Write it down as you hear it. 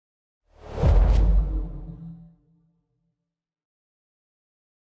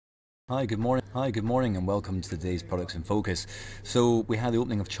Hi, good morning, and welcome to today's Products in Focus. So we had the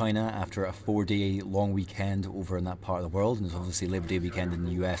opening of China after a 4-day long weekend over in that part of the world, and there's obviously Labor Day weekend in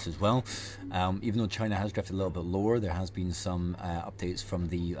the US as well. Even though China has drifted a little bit lower, there has been some updates from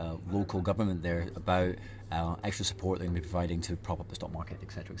the local government there about extra support they're going to be providing to prop up the stock market,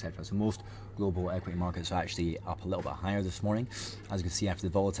 etc., etc. So most global equity markets are actually up a little bit higher this morning, as you can see after the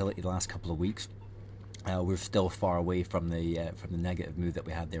volatility the last couple of weeks. We're still far away from the negative move that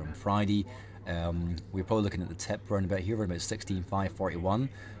we had there on Friday. We're probably looking at the tip around about here, around about 16,541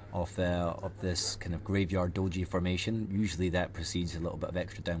 of this kind of graveyard doji formation. Usually that precedes a little bit of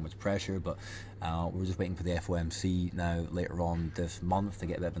extra downwards pressure, but we're just waiting for the FOMC now later on this month to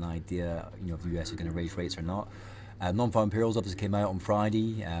get a bit of an idea, if the US is going to raise rates or not. Non-farm payrolls obviously came out on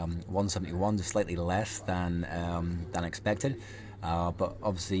Friday, 171, just slightly less than expected. But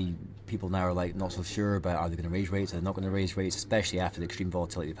obviously, people now are not so sure about are they going to raise rates, are they not going to raise rates, especially after the extreme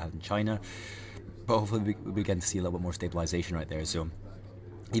volatility they've had in China. But hopefully, we begin to see a little bit more stabilization right there. So,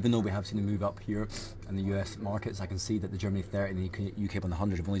 even though we have seen a move up here in the US markets, I can see that the Germany 30 and the UK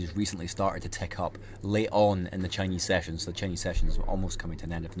 100 have only just recently started to tick up late on in the Chinese session. So the Chinese session is almost coming to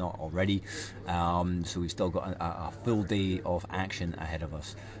an end, if not already. So we've still got a full day of action ahead of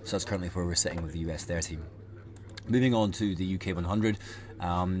us. So that's currently where we're sitting with the US 30. Moving on to the UK 100,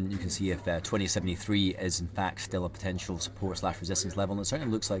 you can see if 2073 is in fact still a potential support/resistance level, and it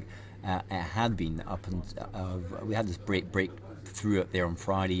certainly looks like it had been up, and we had this break through it there on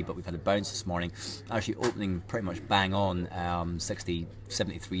Friday, but we've had a bounce this morning, actually opening pretty much bang on 60,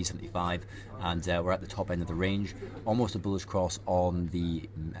 73, 75, and we're at the top end of the range, almost a bullish cross on the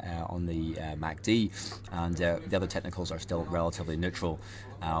MACD, and the other technicals are still relatively neutral.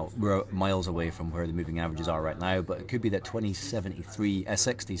 We're miles away from where the moving averages are right now, but it could be that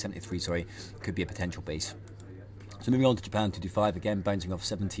 6073 could be a potential base. So moving on to Japan 225, again bouncing off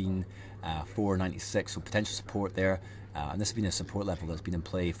 17,496, so potential support there. And this has been a support level that's been in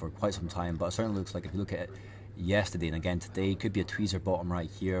play for quite some time, but it certainly looks like if you look at it yesterday and again today, could be a tweezer bottom right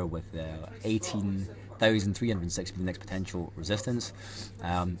here with 18,360 the next potential resistance.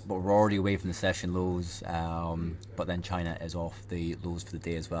 But we're already away from the session lows, but then China is off the lows for the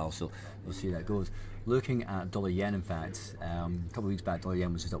day as well, so we'll see how that goes. Looking at dollar yen, in fact, a couple of weeks back, dollar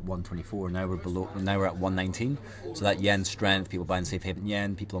yen was just at 124. Now we're at 119. So that yen strength, people buying safe haven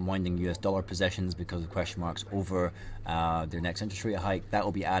yen, people unwinding US dollar positions because of question marks over their next interest rate hike. That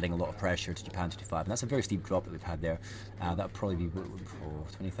will be adding a lot of pressure to Japan 225, and that's a very steep drop that we've had there. That would probably be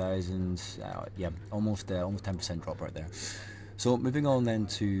 20,000. Almost 10% drop right there. So moving on then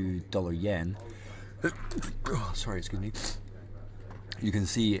to dollar yen. Sorry, excuse me. You can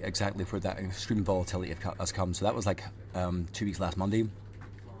see exactly where that extreme volatility has come. So that was 2 weeks last Monday.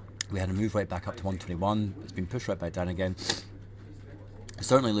 We had a move right back up to 121. It's been pushed right back down again. It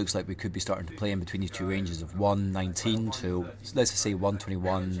certainly looks like we could be starting to play in between these two ranges of 119 to, let's just say,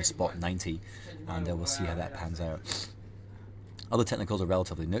 121 spot 90, and we'll see how that pans out. Other technicals are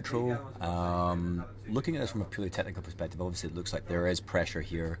relatively neutral. Looking at this from a purely technical perspective, obviously it looks like there is pressure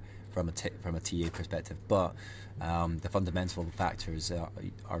here from a TA perspective, but the fundamental factors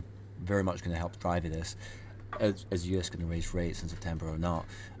are very much going to help drive this. Is the US going to raise rates in September or not?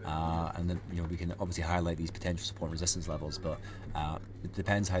 And then we can obviously highlight these potential support and resistance levels, but it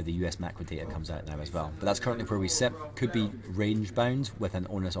depends how the US macro data comes out now as well. But that's currently where we sit. Could be range bound with an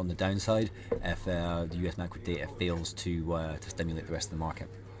onus on the downside if the US macro data fails to stimulate the rest of the market.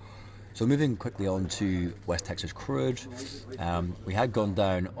 So moving quickly on to West Texas crude, we had gone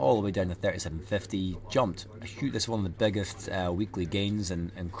down all the way down to 37.50, jumped. This is one of the biggest weekly gains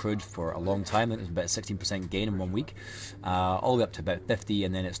in crude for a long time. It was about a 16% gain in 1 week, all the way up to about 50,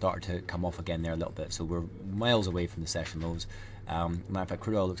 and then it started to come off again there a little bit. So we're miles away from the session lows. Matter of fact,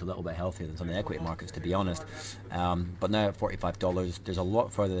 crude oil looks a little bit healthier than some of the equity markets, to be honest. But now at $45, there's a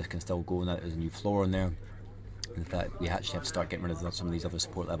lot further this can still go. Now there's a new floor in there. In fact, we actually have to start getting rid of some of these other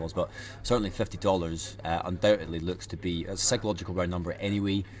support levels, but certainly $50 undoubtedly looks to be a psychological round number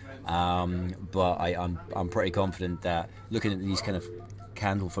anyway. But I'm pretty confident that looking at these kind of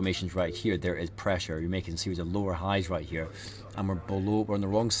candle formations right here, there is pressure. You're making a series of lower highs right here, and we're on the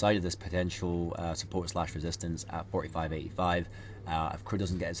wrong side of this potential support/resistance at 45.85. If crude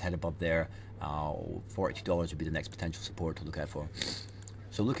doesn't get its head above there, $42 would be the next potential support to look out for.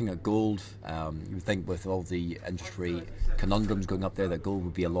 So looking at gold, you would think with all the interest rate conundrums going up there that gold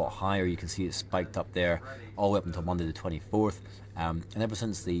would be a lot higher. You can see it spiked up there all the way up until Monday the 24th. And ever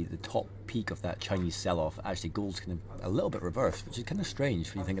since the top peak of that Chinese sell-off, actually gold's kind of a little bit reversed, which is kind of strange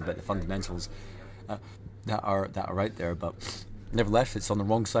when you think about the fundamentals that are out there. But nevertheless, it's on the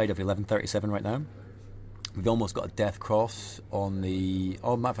wrong side of 1137 right now. We've almost got a death cross on the.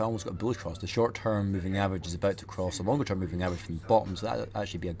 Oh, matter of fact, almost got a bullish cross. The short-term moving average is about to cross the longer-term moving average from the bottom, so that would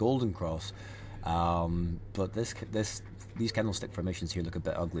actually be a golden cross. But these candlestick formations here look a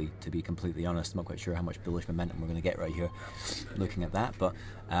bit ugly, to be completely honest. I'm not quite sure how much bullish momentum we're going to get right here, looking at that. But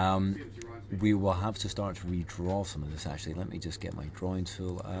we will have to start to redraw some of this. Actually, let me just get my drawing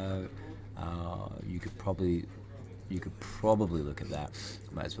tool out. You could probably look at that.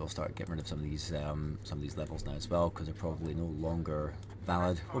 Might as well start getting rid of some of these levels now as well, because they're probably no longer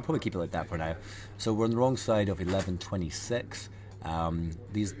valid. We'll probably keep it like that for now. So we're on the wrong side of 1126.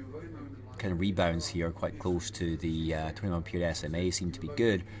 These kind of rebounds here are quite close to the 21 period SMA seem to be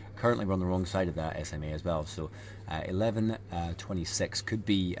good. Currently we're on the wrong side of that SMA as well, so 1126 could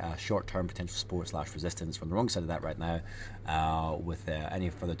be short-term potential support / resistance. We're on the wrong side of that right now, with any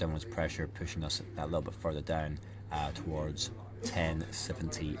further downwards pressure pushing us that little bit further down towards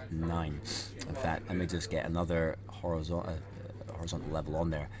 1079. In fact, let me just get another horizontal level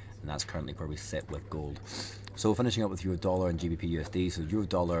on there, and that's currently where we sit with gold. So finishing up with euro dollar and GBP USD. So euro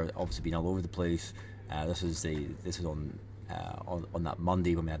dollar obviously been all over the place. This is on that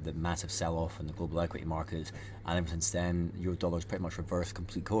Monday when we had the massive sell-off in the global equity markets, and ever since then euro dollar's pretty much reversed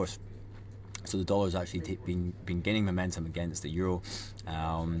complete course. So the dollar's actually been gaining momentum against the euro,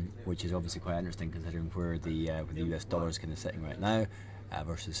 which is obviously quite interesting considering where the US dollar is kind of sitting right now,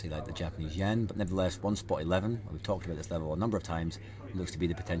 versus say like the Japanese yen. But nevertheless, one spot 11. We've talked about this level a number of times. Looks to be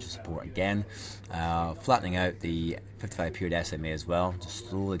the potential support again, flattening out the 55 period SMA as well, just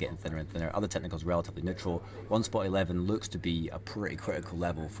slowly getting thinner and thinner. Other technicals relatively neutral. One spot 11 looks to be a pretty critical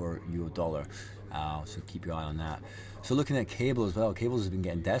level for euro dollar. So keep your eye on that. So looking at cable as well, cables has been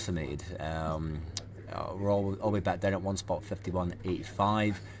getting decimated. We're all the way back down at one spot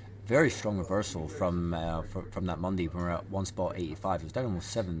 51.85. Very strong reversal from that Monday when we were at one spot 85. It was down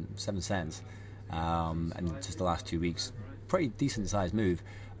almost 7 cents, and just the last 2 weeks, pretty decent sized move.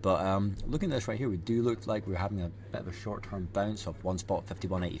 But looking at this right here, we do look like we're having a bit of a short-term bounce of one spot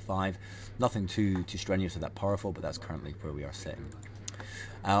 51.85. Nothing too strenuous or that powerful, but that's currently where we are sitting.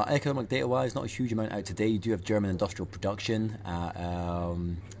 Economic data-wise, not a huge amount out today. You do have German industrial production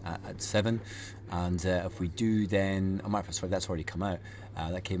at 7, and if we do then, that's already come out.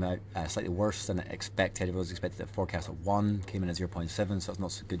 That came out slightly worse than expected. Everyone was expected a forecast at 1, came in at 0.7, so that's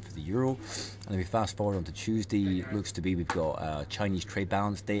not so good for the euro. And if we fast forward onto Tuesday, looks to be we've got Chinese trade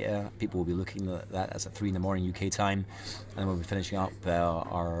balance data. People will be looking at that as at 3 in the morning UK time, and then we'll be finishing up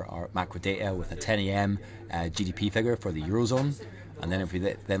our macro data with a 10 a.m. GDP figure for the eurozone. And then if we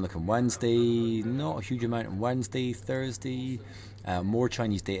then look on Wednesday, not a huge amount on Wednesday. Thursday, more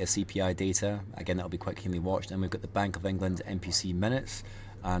Chinese data, CPI data. Again, that'll be quite keenly watched. And we've got the Bank of England MPC minutes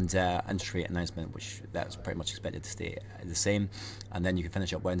and interest rate announcement, which that's pretty much expected to stay the same. And then you can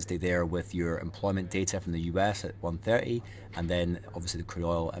finish up Wednesday there with your employment data from the US at 1:30, and then obviously the crude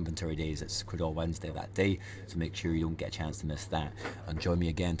oil inventory days. It's crude oil Wednesday that day, so make sure you don't get a chance to miss that. And join me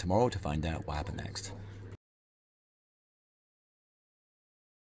again tomorrow to find out what happened next.